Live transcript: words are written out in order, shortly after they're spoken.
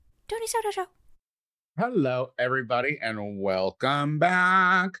Tony Soto Show. Hello, everybody, and welcome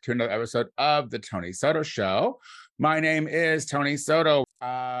back to another episode of the Tony Soto Show. My name is Tony Soto.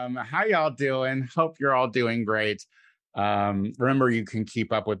 How y'all doing? Hope you're all doing great. Remember, you can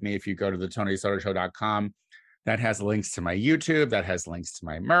keep up with me if you go to the TonySotoShow.com. That has links to my YouTube. That has links to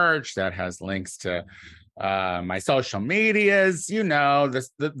my merch. That has links to my social medias. You know, the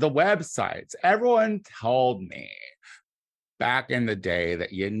websites. Everyone told me back in the day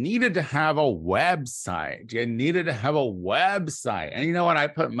that you needed to have a website. You needed to have a website. And you know what? I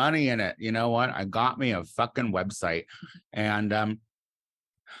put money in it. You know what? I got me a fucking website. And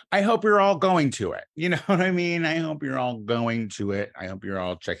I hope you're all going to it. You know what I mean? I hope you're all going to it. I hope you're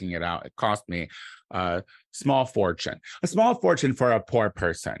all checking it out. It cost me a small fortune for a poor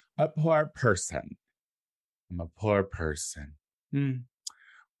person. A poor person. I'm a poor person.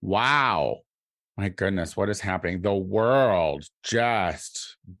 Wow. My goodness, what is happening? The world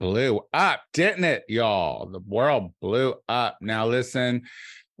just blew up, didn't it, y'all? The world blew up. Now, listen,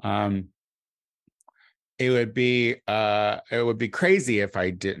 it would be crazy if I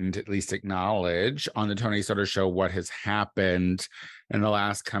didn't at least acknowledge on the Tony Soto Show what has happened in the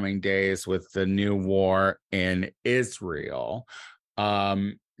last coming days with the new war in Israel.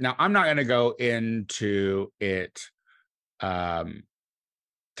 Now, I'm not going to go into it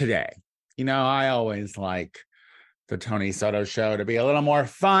today. You know, I always like the Tony Soto Show to be a little more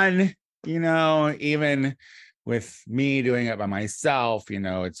fun, you know, even with me doing it by myself. You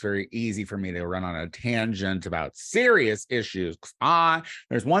know, it's very easy for me to run on a tangent about serious issues.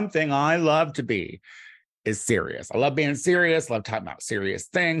 There's one thing I love to be is serious. I love being serious. I love talking about serious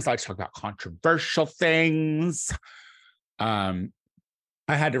things. I like to talk about controversial things. I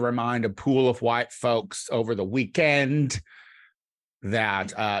had to remind a pool of white folks over the weekend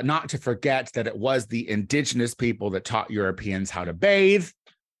that not to forget that it was the indigenous people that taught Europeans how to bathe.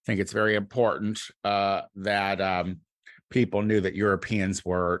 I think it's very important that people knew that Europeans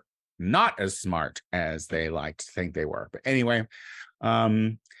were not as smart as they liked to think they were. But anyway,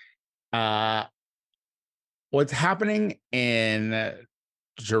 what's happening in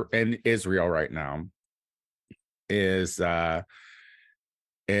Israel right now is a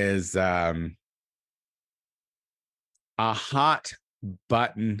hot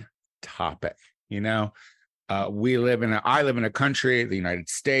button topic. You know, I live in a country, the United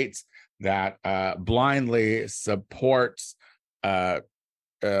States, that blindly supports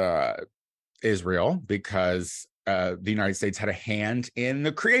Israel because the United States had a hand in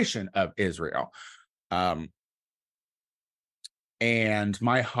the creation of Israel. And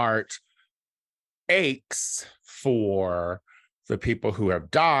my heart aches for the people who have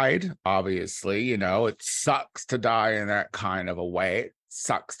died. Obviously, you know, it sucks to die in that kind of a way. It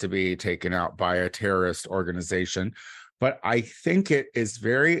sucks to be taken out by a terrorist organization. But I think it is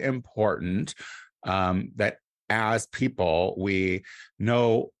very important that as people, we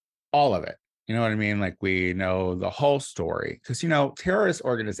know all of it. You know what I mean? Like we know the whole story. Because, you know, terrorist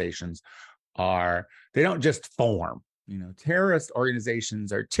organizations they don't just form. You know, terrorist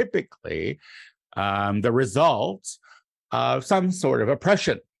organizations are typically the result of some sort of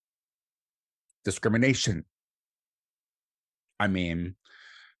oppression, discrimination. I mean,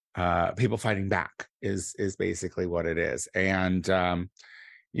 people fighting back is basically what it is. And,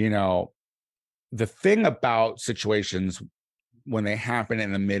 you know, the thing about situations when they happen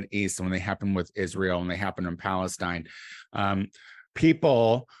in the Mideast, when they happen with Israel, and they happen in Palestine,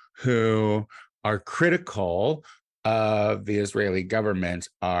 people who are critical of the Israeli government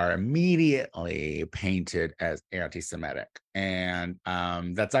are immediately painted as anti-Semitic. And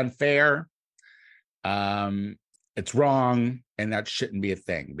that's unfair. It's wrong. And that shouldn't be a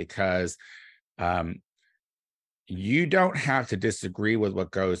thing because you don't have to disagree with what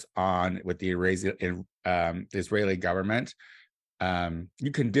goes on with the Israeli government.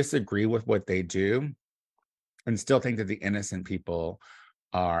 You can disagree with what they do and still think that the innocent people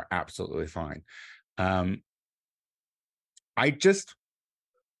are absolutely fine. I'm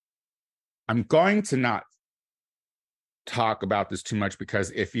going to not talk about this too much because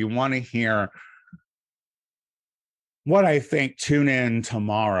if you want to hear what I think, tune in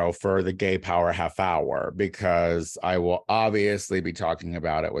tomorrow for the Gay Power Half Hour because I will obviously be talking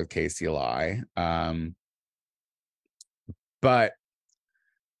about it with Casey Lai. But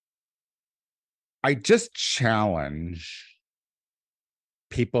I just challenge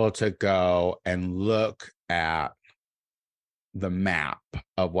people to go and look at the map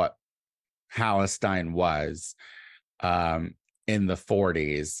of what Palestine was in the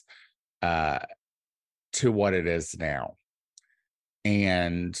 40s to what it is now.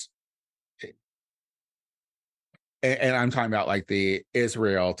 And and I'm talking about like the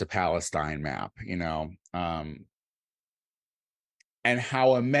Israel to Palestine map, and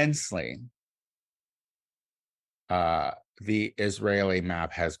how immensely the Israeli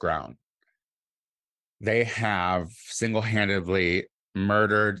map has grown. They have single-handedly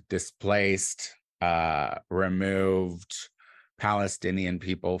murdered, displaced, removed Palestinian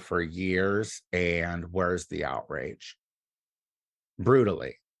people for years. And where's the outrage?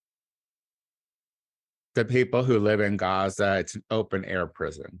 Brutally. The people who live in Gaza, it's an open air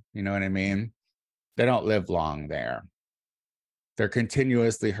prison. You know what I mean? They don't live long there. They're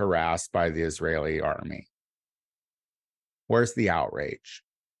continuously harassed by the Israeli army. Where's the outrage?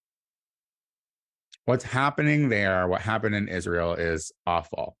 What's happening there, what happened in Israel is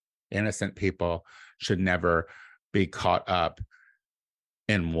awful. Innocent people should never be caught up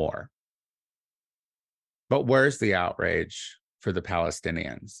in war. But where's the outrage for the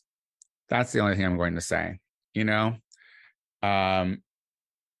Palestinians? That's the only thing I'm going to say, And I'll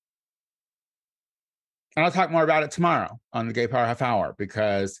talk more about it tomorrow on the Gay Power Half Hour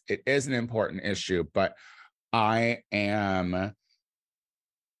because it is an important issue, but I've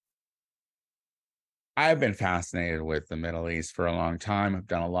been fascinated with the Middle East for a long time. I've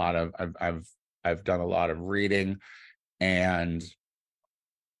done a lot of reading, and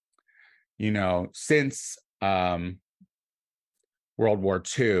since World War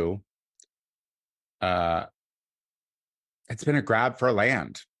II, it's been a grab for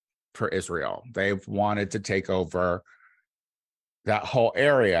land for Israel. They've wanted to take over that whole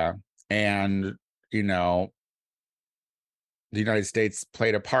area, and the United States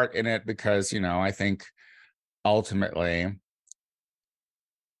played a part in it because I think ultimately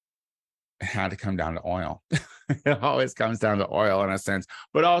it had to come down to oil. It always comes down to oil in a sense,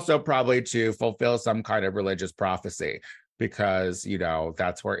 but also probably to fulfill some kind of religious prophecy, because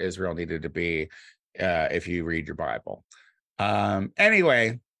that's where Israel needed to be if you read your Bible.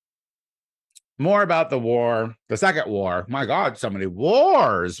 Anyway, more about the war, the second war. My God, so many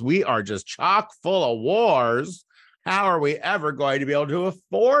wars. We are just chock full of wars. How are we ever going to be able to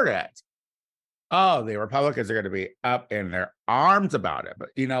afford it? Oh, the Republicans are going to be up in their arms about it. But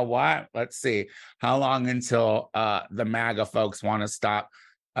you know what? Let's see how long until the MAGA folks want to stop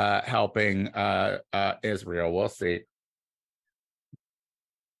helping Israel. We'll see.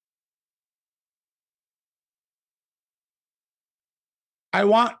 I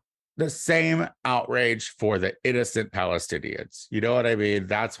want the same outrage for the innocent Palestinians. You know what I mean?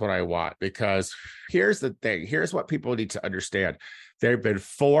 That's what I want, because here's the thing. Here's what people need to understand. They've been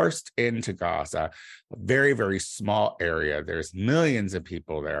forced into Gaza, a very, very small area. There's millions of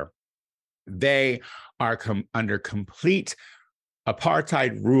people there. They are under complete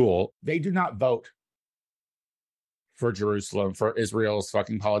apartheid rule. They do not vote for Jerusalem, for Israel's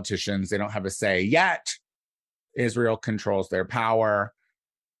fucking politicians. They don't have a say yet. Israel controls their power,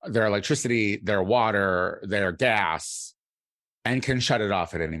 their electricity, their water, their gas, and can shut it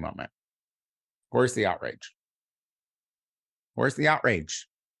off at any moment. Where's the outrage? Where's the outrage?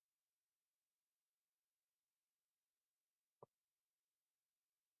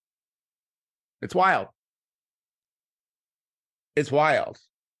 It's wild. It's wild.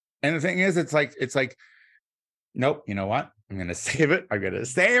 And the thing is, it's like, nope, you know what? I'm going to save it. I'm going to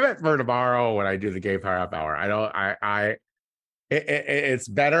save it for tomorrow when I do the Gay Power Up Hour. It's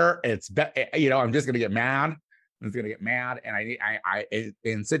better. I'm just going to get mad. I'm just going to get mad. And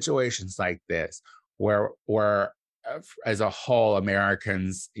in situations like this, where as a whole,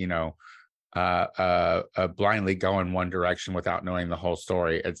 Americans, blindly go in one direction without knowing the whole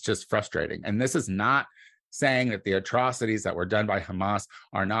story. It's just frustrating. And this is not saying that the atrocities that were done by Hamas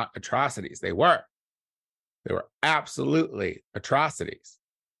are not atrocities. They were absolutely atrocities.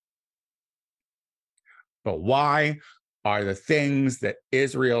 But why are the things that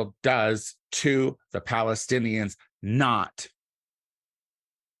Israel does to the Palestinians not?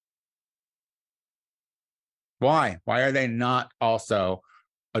 Why? Why are they not also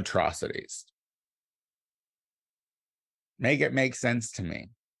atrocities? Make it make sense to me.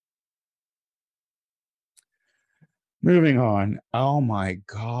 Moving on. Oh my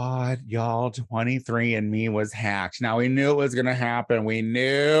God, y'all, 23andMe was hacked. Now we knew it was going to happen. We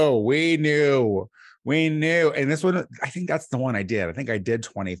knew. And this one, I think that's the one I did. I think I did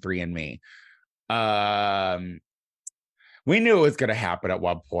 23andMe. We knew it was going to happen at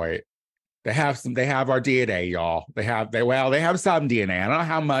one point. They have our DNA, y'all. They have some DNA. I don't know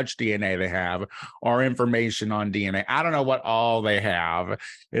how much DNA they have or information on DNA. I don't know what all they have.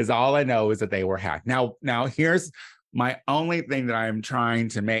 All I know is that they were hacked. Now here's my only thing that I'm trying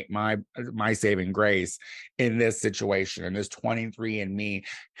to make my saving grace in this situation, in this 23andMe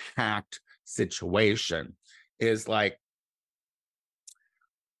hacked situation, is like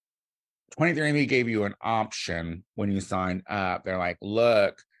 23andMe gave you an option when you signed up. They're like,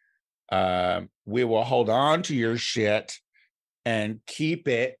 look, we will hold on to your shit and keep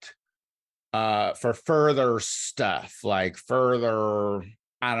it for further stuff, like further,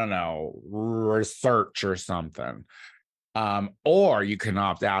 I don't know, research or something. Or you can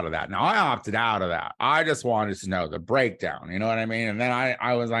opt out of that. Now I opted out of that. I just wanted to know the breakdown, you know what I mean? And then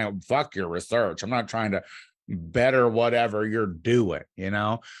I was like, fuck your research. I'm not trying to better whatever you're doing, you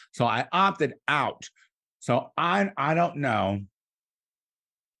know? So I opted out. So I don't know.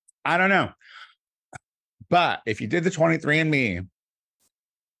 I don't know. But if you did the 23andMe,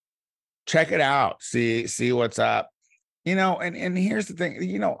 check it out. See what's up. You know, and here's the thing,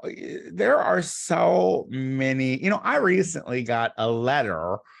 you know, there are so many, you know, I recently got a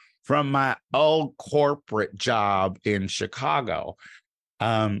letter from my old corporate job in Chicago,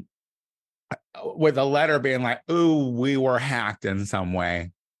 with a letter being like, ooh, we were hacked in some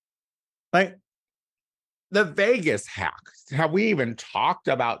way. Like the Vegas hack. Have we even talked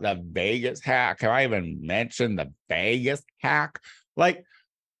about the Vegas hack? Have I even mentioned the Vegas hack? Like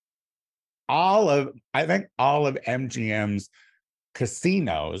I think all of MGM's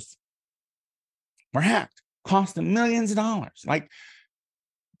casinos were hacked, costing millions of dollars. Like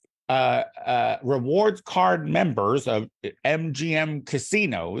rewards card members of MGM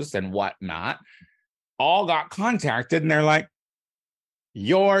casinos and whatnot all got contacted, and they're like,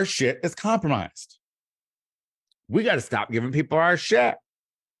 your shit is compromised. We got to stop giving people our shit.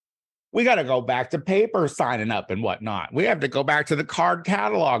 We got to go back to paper signing up and whatnot. We have to go back to the card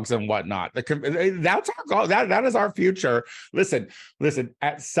catalogs and whatnot. That's our goal. That is our future. Listen.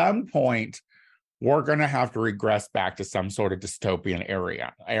 At some point, we're going to have to regress back to some sort of dystopian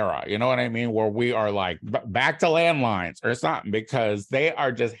era. You know what I mean? Where we are like back to landlines or something, because they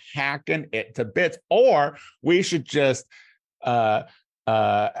are just hacking it to bits. Or we should just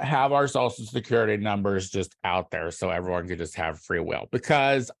have our social security numbers just out there so everyone can just have free will,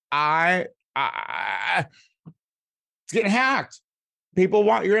 because it's getting hacked. People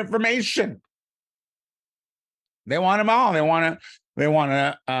want your information. They want them all. They want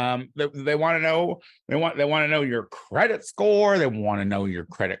to know your credit score. They want to know your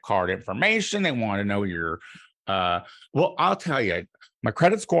credit card information. They want to know your well, I'll tell you, my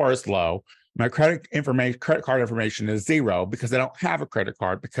credit score is low. My credit card information is 0 because I don't have a credit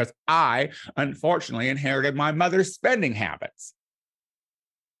card, because I unfortunately inherited my mother's spending habits.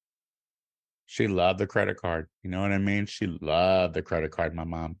 She loved the credit card. You know what I mean? She loved the credit card, my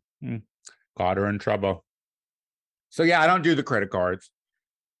mom. Got her in trouble. So yeah, I don't do the credit cards.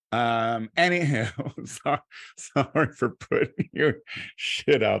 Anywho, sorry for putting your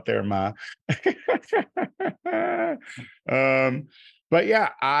shit out there, Ma. But yeah,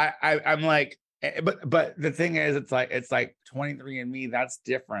 I'm like, but the thing is, it's like 23andMe, that's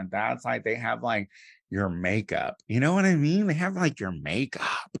different. That's like they have like your makeup. You know what I mean? They have like your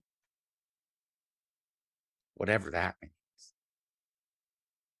makeup. Whatever that means.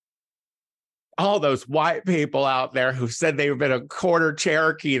 All those white people out there who said they've been a quarter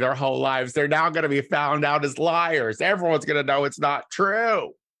Cherokee their whole lives, they're now going to be found out as liars. Everyone's going to know it's not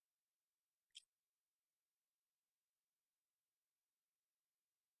true.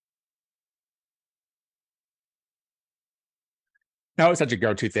 That was such a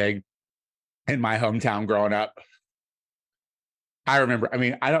go-to thing in my hometown growing up. I remember, I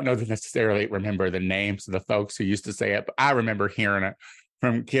mean, I don't know necessarily remember the names of the folks who used to say it, but I remember hearing it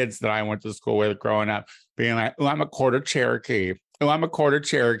from kids that I went to school with growing up, being like, oh, I'm a quarter Cherokee. Oh, I'm a quarter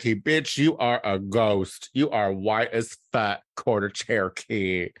Cherokee. Bitch, you are a ghost. You are white as fuck, quarter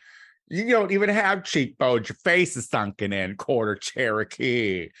Cherokee. You don't even have cheekbones. Your face is sunken in, quarter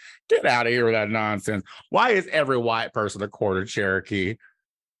Cherokee. Get out of here with that nonsense. Why is every white person a quarter Cherokee?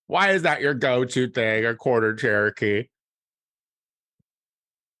 Why is that your go-to thing, a quarter Cherokee?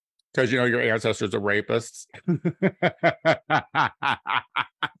 Because you know your ancestors are rapists.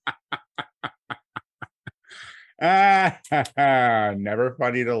 Never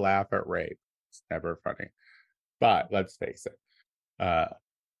funny to laugh at rape. It's never funny. But let's face it,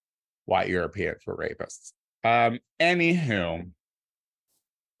 white Europeans were rapists. Anywho,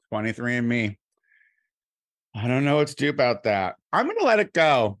 23andMe. I don't know what to do about that. I'm gonna let it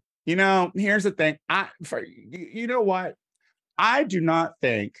go. You know, here's the thing. You know what? I do not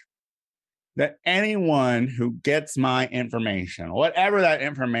think that anyone who gets my information, whatever that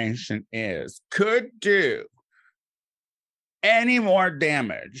information is, could do any more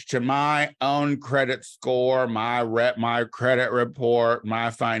damage to my own credit score, my credit report, my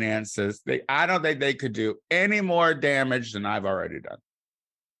finances. I don't think they could do any more damage than I've already done.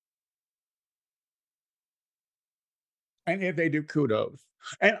 And if they do, kudos.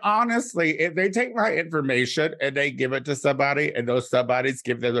 And honestly, if they take my information and they give it to somebody and those somebodies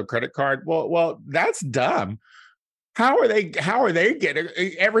give them a credit card, well, that's dumb. How are they getting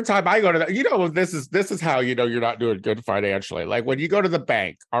every time I go to that? This is how you know you're not doing good financially. Like when you go to the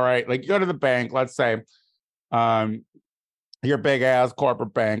bank, all right, like you go to the bank, let's say um your big ass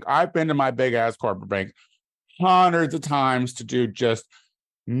corporate bank. I've been to my big ass corporate bank hundreds of times to do just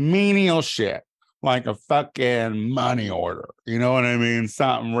menial shit like a fucking money order. You know what I mean?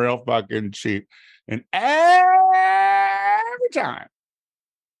 Something real fucking cheap. And every time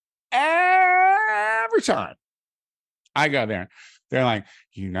I go there, they're like,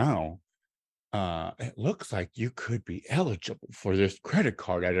 it looks like you could be eligible for this credit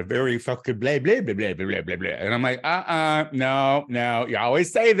card at a very fucking blah, blah, blah, blah, blah, blah, blah. And I'm like, no. You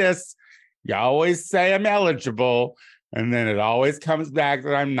always say this. You always say I'm eligible. And then it always comes back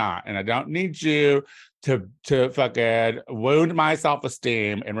that I'm not. And I don't need you to fucking wound my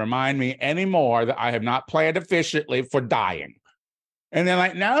self-esteem and remind me anymore that I have not planned efficiently for dying. And they're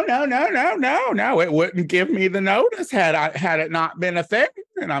like, no. It wouldn't give me the notice had it not been a thing.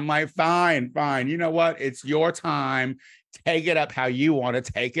 And I'm like, fine. You know what? It's your time. Take it up how you want to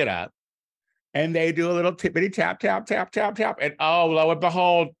take it up. And they do a little tippity tap. And oh, lo and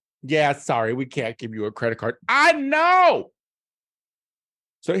behold, yeah, sorry, we can't give you a credit card. I know.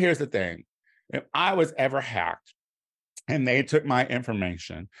 So here's the thing. If I was ever hacked and they took my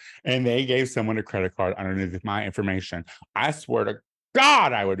information and they gave someone a credit card underneath my information, I swear to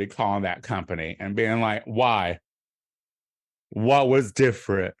God, I would be calling that company and being like, why? What was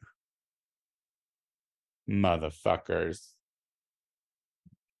different? Motherfuckers.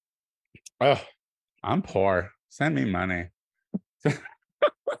 Oh, I'm poor. Send me money.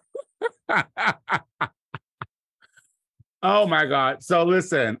 Oh my God. So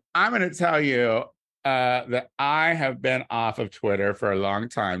listen, I'm going to tell you that I have been off of Twitter for a long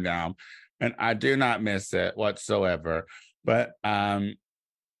time now, and I do not miss it whatsoever. But I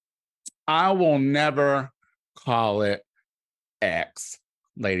will never call it X,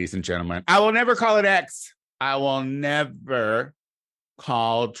 ladies and gentlemen. I will never call it X. I will never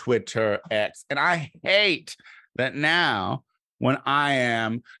call Twitter X. And I hate that now when I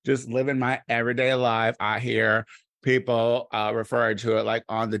am just living my everyday life, I hear people referring to it like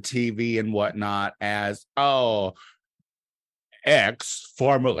on the TV and whatnot as, oh, X,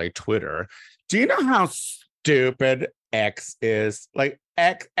 formerly Twitter. Do you know how stupid X is? Like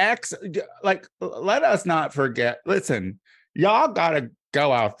X, like let us not forget. Listen, y'all gotta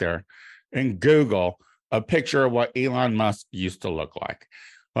go out there and Google a picture of what Elon Musk used to look like.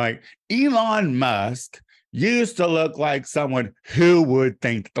 Like Elon Musk used to look like someone who would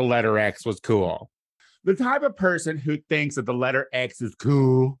think the letter X was cool. The type of person who thinks that the letter X is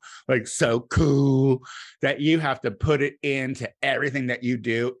cool, like so cool, that you have to put it into everything that you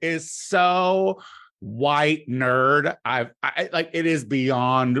do is so white nerd. I like it is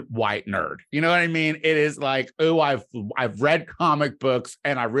beyond white nerd. You know what I mean? It is like, oh, I've read comic books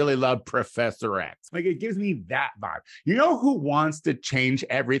and I really love Professor X. Like it gives me that vibe. You know who wants to change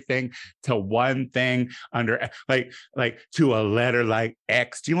everything to one thing under like to a letter like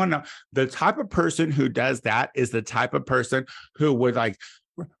X? Do you want to know the type of person who does that is the type of person who would like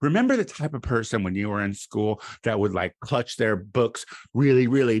remember the type of person when you were in school that would like clutch their books really,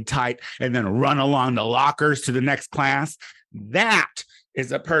 really tight and then run along the lockers to the next class? That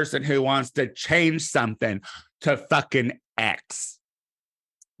is a person who wants to change something to fucking X.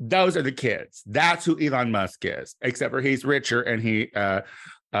 Those are the kids. That's who Elon Musk is, except for he's richer and he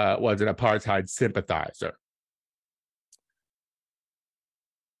was an apartheid sympathizer.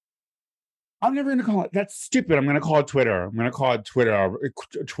 I'm never going to call it. That's stupid. I'm going to call it Twitter. I'm going to call it Twitter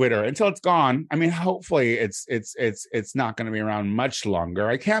until it's gone. I mean, hopefully it's not going to be around much longer.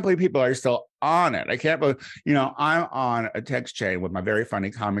 I can't believe people are still on it. I can't believe, I'm on a text chain with my very funny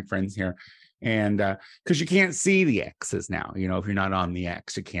comic friends here. And because you can't see the X's now, if you're not on the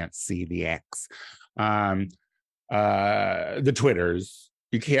X, you can't see the X. The Twitters,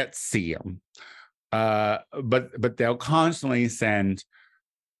 you can't see them. But they'll constantly send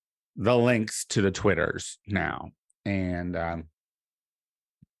the links to the Twitters now. And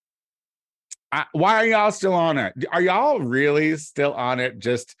why are y'all still on it? Are y'all really still on it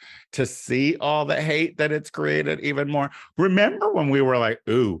just to see all the hate that it's created even more? Remember when we were like,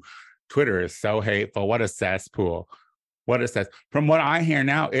 ooh, Twitter is so hateful. What a cesspool. What a cess. From what I hear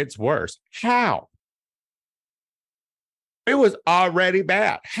now, it's worse. How? It was already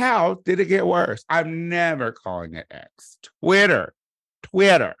bad. How did it get worse? I'm never calling it X. Twitter.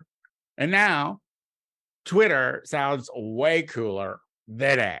 And now Twitter sounds way cooler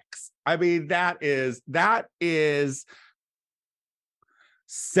than X. I mean, that is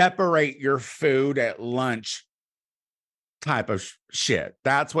separate your food at lunch type of shit.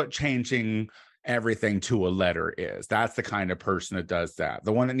 That's what changing everything to a letter is. That's the kind of person that does that.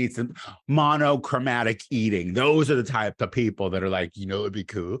 The one that needs some monochromatic eating. Those are the type of people that are like, you know, it'd be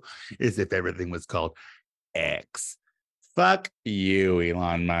cool is if everything was called X. Fuck you,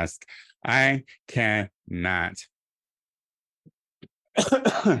 Elon Musk. I cannot.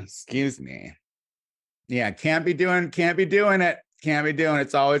 Excuse me. Yeah, can't be doing it. Can't be doing it.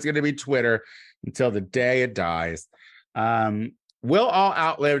 It's always going to be Twitter until the day it dies. We'll all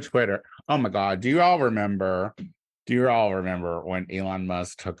outlive Twitter. Oh my God. Do you all remember when Elon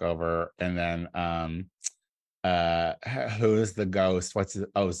Musk took over and then who's the ghost?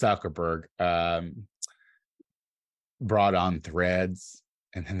 Zuckerberg brought on Threads,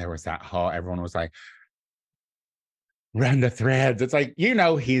 and then there was that whole everyone was like, run the Threads. It's like, you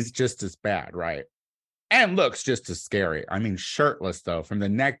know, he's just as bad, right? And looks just as scary. I mean, shirtless though, from the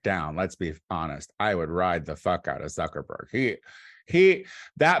neck down. Let's be honest. I would ride the fuck out of Zuckerberg.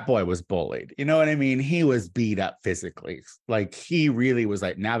 That boy was bullied. You know what I mean? He was beat up physically. Like he really was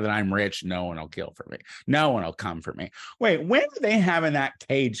like, now that I'm rich, no one will kill for me. No one will come for me. Wait, when are they having that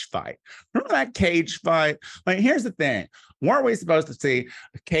cage fight? Remember that cage fight? Like, here's the thing. Weren't we supposed to see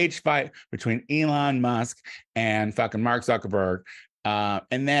a cage fight between Elon Musk and fucking Mark Zuckerberg?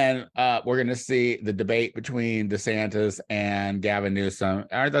 And then we're going to see the debate between DeSantis and Gavin Newsom.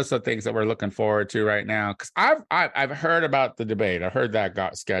 Aren't those the things that we're looking forward to right now? Because I've heard about the debate. I heard that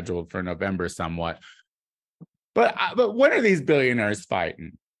got scheduled for November somewhat. But when are these billionaires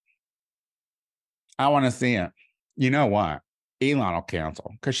fighting? I want to see it. You know what? Elon will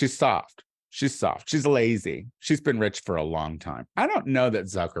cancel because she's soft. She's soft. She's lazy. She's been rich for a long time. I don't know that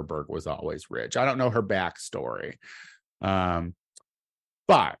Zuckerberg was always rich. I don't know her backstory.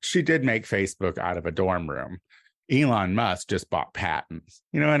 But she did make Facebook out of a dorm room. Elon Musk just bought patents.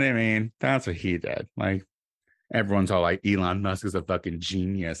 You know what I mean? That's what he did. Like, everyone's all like, Elon Musk is a fucking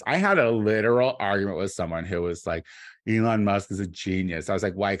genius. I had a literal argument with someone who was like, Elon Musk is a genius. I was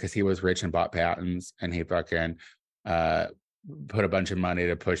like, why? Because he was rich and bought patents and he fucking put a bunch of money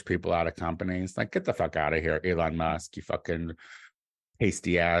to push people out of companies. Like, get the fuck out of here, Elon Musk, you fucking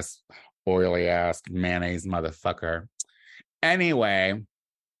pasty ass, oily ass, mayonnaise motherfucker. Anyway,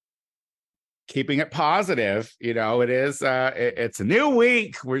 keeping it positive, you know, it's a new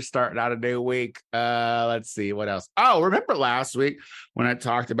week. We're starting out a new week. Let's see what else. Oh, remember last week when I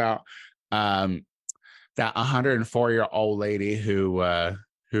talked about that 104-year-old lady who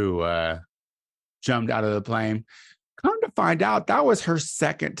jumped out of the plane? Come to find out, that was her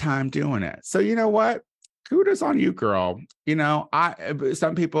second time doing it. So you know what? Kudos on you, girl. You know,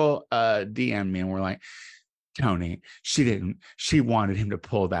 some people DM me and were like, Tony, she wanted him to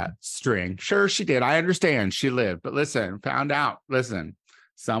pull that string. Sure, she did. I understand she lived, but listen,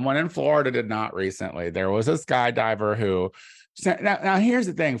 someone in Florida did not recently. There was a skydiver who, now here's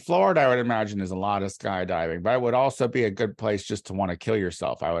the thing. Florida, I would imagine, is a lot of skydiving, but it would also be a good place just to want to kill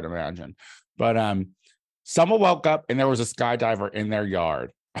yourself, I would imagine. But someone woke up and there was a skydiver in their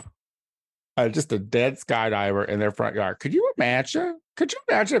yard. Just a dead skydiver in their front yard. Could you imagine?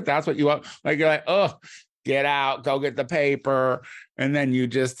 If that's what you want? Like, you're like, oh, get out, go get the paper, and then you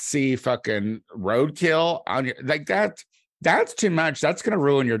just see fucking roadkill on your, like, that's too much. That's gonna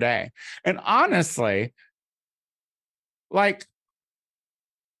ruin your day. And honestly, like,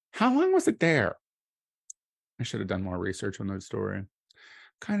 how long was it there? I should have done more research on that story.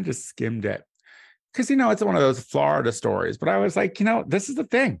 Kind of just skimmed it because, you know, it's one of those Florida stories, but I was like, you know, this is the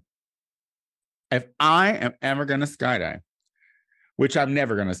thing. If I am ever gonna skydive, which I'm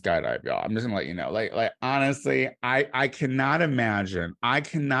never going to skydive, y'all. I'm just going to let you know. Like honestly, I cannot imagine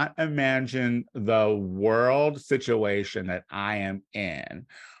the world situation that I am in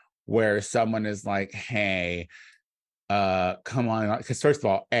where someone is like, hey, come on. Because first of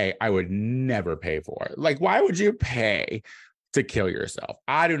all, I would never pay for it. Like, why would you pay to kill yourself?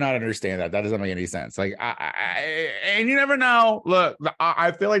 I do not understand that. That doesn't make any sense. Like, and you never know. Look,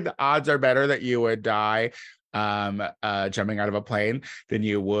 I feel like the odds are better that you would die jumping out of a plane than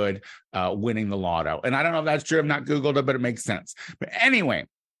you would winning the lotto. And I don't know if that's true. I've not Googled it, but it makes sense. But anyway,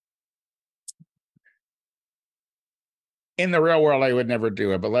 in the real world, I would never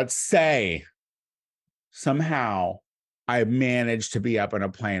do it. But let's say somehow I managed to be up in a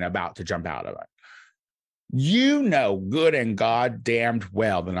plane about to jump out of it. You know good and goddamned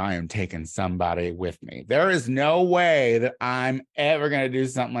well that I am taking somebody with me. There is no way that I'm ever going to do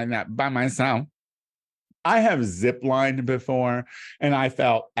something like that by myself. I have ziplined before, and I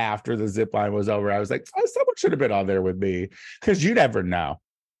felt after the zipline was over, I was like, oh, someone should have been on there with me, because you never know.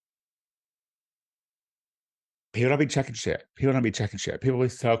 People don't be checking shit. People don't be checking shit. People be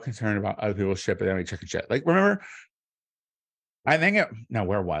so concerned about other people's shit, but they don't be checking shit. Like, remember,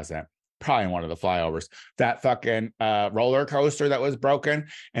 where was it? Probably in one of the flyovers. That fucking roller coaster that was broken.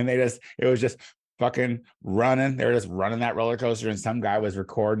 And it was just fucking running. They were just running that roller coaster, and some guy was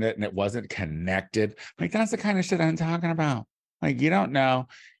recording it and it wasn't connected. Like, that's the kind of shit I'm talking about. Like, you don't know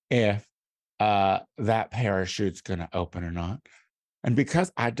if that parachute's gonna open or not. And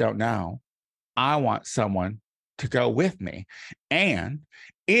because I don't know, I want someone to go with me. And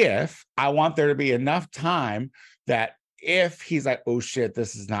if I want there to be enough time that if he's like, oh shit,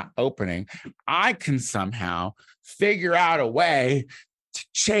 this is not opening, I can somehow figure out a way to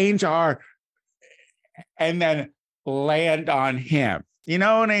change and then land on him. You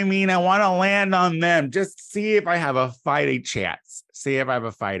know what I mean? I want to land on them. Just see if I have a fighting chance.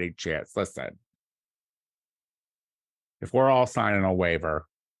 Listen, if we're all signing a waiver,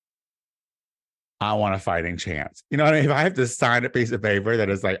 I want a fighting chance. You know what I mean? If I have to sign a piece of paper that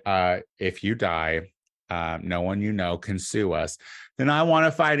is like, if you die, no one you know can sue us, then I want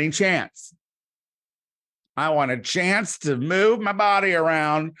a fighting chance. I want a chance to move my body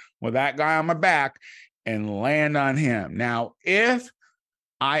around with that guy on my back and land on him. Now, if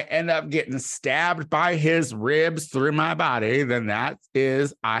I end up getting stabbed by his ribs through my body, then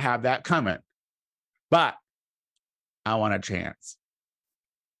I have that coming. But I want a chance.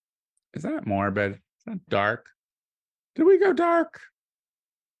 Is that morbid? Is that dark? Did we go dark?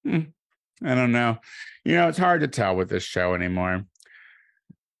 I don't know. It's hard to tell with this show anymore.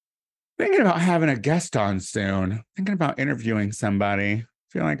 Thinking about having a guest on soon. Thinking about interviewing somebody.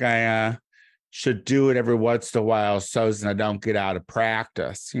 Feel like I should do it every once in a while so that I don't get out of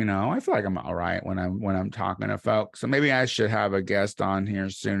practice. I feel like I'm all right when I'm talking to folks. So maybe I should have a guest on here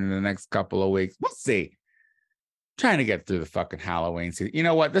soon in the next couple of weeks. We'll see. Trying to get through the fucking Halloween season. You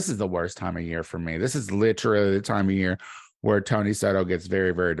know what? This is the worst time of year for me. This is literally the time of year where Tony Soto gets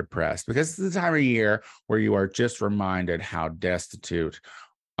very, very depressed, because it's the time of year where you are just reminded how destitute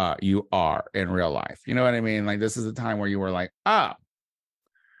you are in real life. You know what I mean? Like, this is the time where you were like, you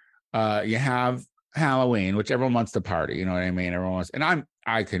have Halloween, which everyone wants to party. You know what I mean? Everyone wants, and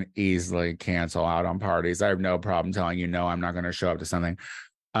I can easily cancel out on parties. I have no problem telling you, no, I'm not going to show up to something.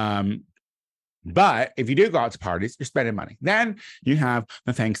 But if you do go out to parties, you're spending money. Then you have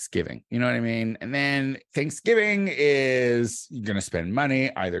the Thanksgiving, you know what I mean? And then Thanksgiving is, you're going to spend money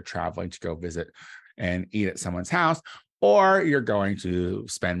either traveling to go visit and eat at someone's house, or you're going to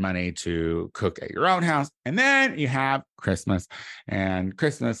spend money to cook at your own house. And then you have Christmas, and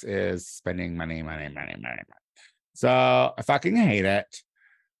Christmas is spending money. So I fucking hate it.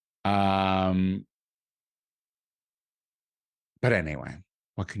 But anyway,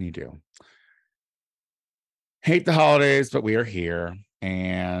 what can you do? Hate the holidays, but we are here,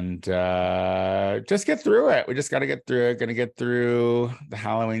 and just get through it. We just got to get through it. Going to get through the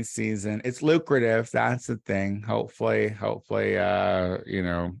Halloween season. It's lucrative. That's the thing. Hopefully,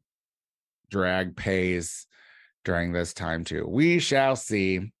 drag pays during this time too. We shall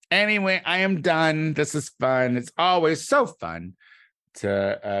see. Anyway, I am done. This is fun. It's always so fun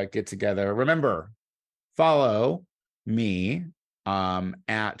to get together. Remember, follow me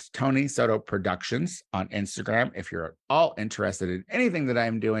at Tony Soto Productions on Instagram if you're at all interested in anything that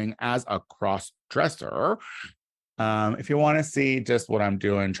I'm doing as a cross dresser. If you want to see just what I'm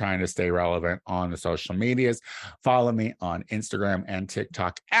doing, trying to stay relevant on the social medias, follow me on Instagram and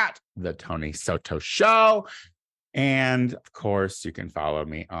TikTok at The Tony Soto Show. And of course, you can follow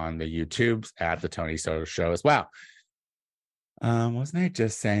me on the YouTubes at The Tony Soto Show as well. Wasn't I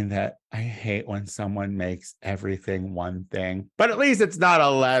just saying that I hate when someone makes everything one thing? But at least it's not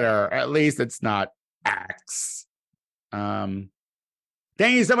a letter. At least it's not X. Thank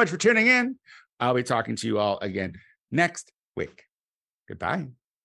you so much for tuning in. I'll be talking to you all again next week. Goodbye.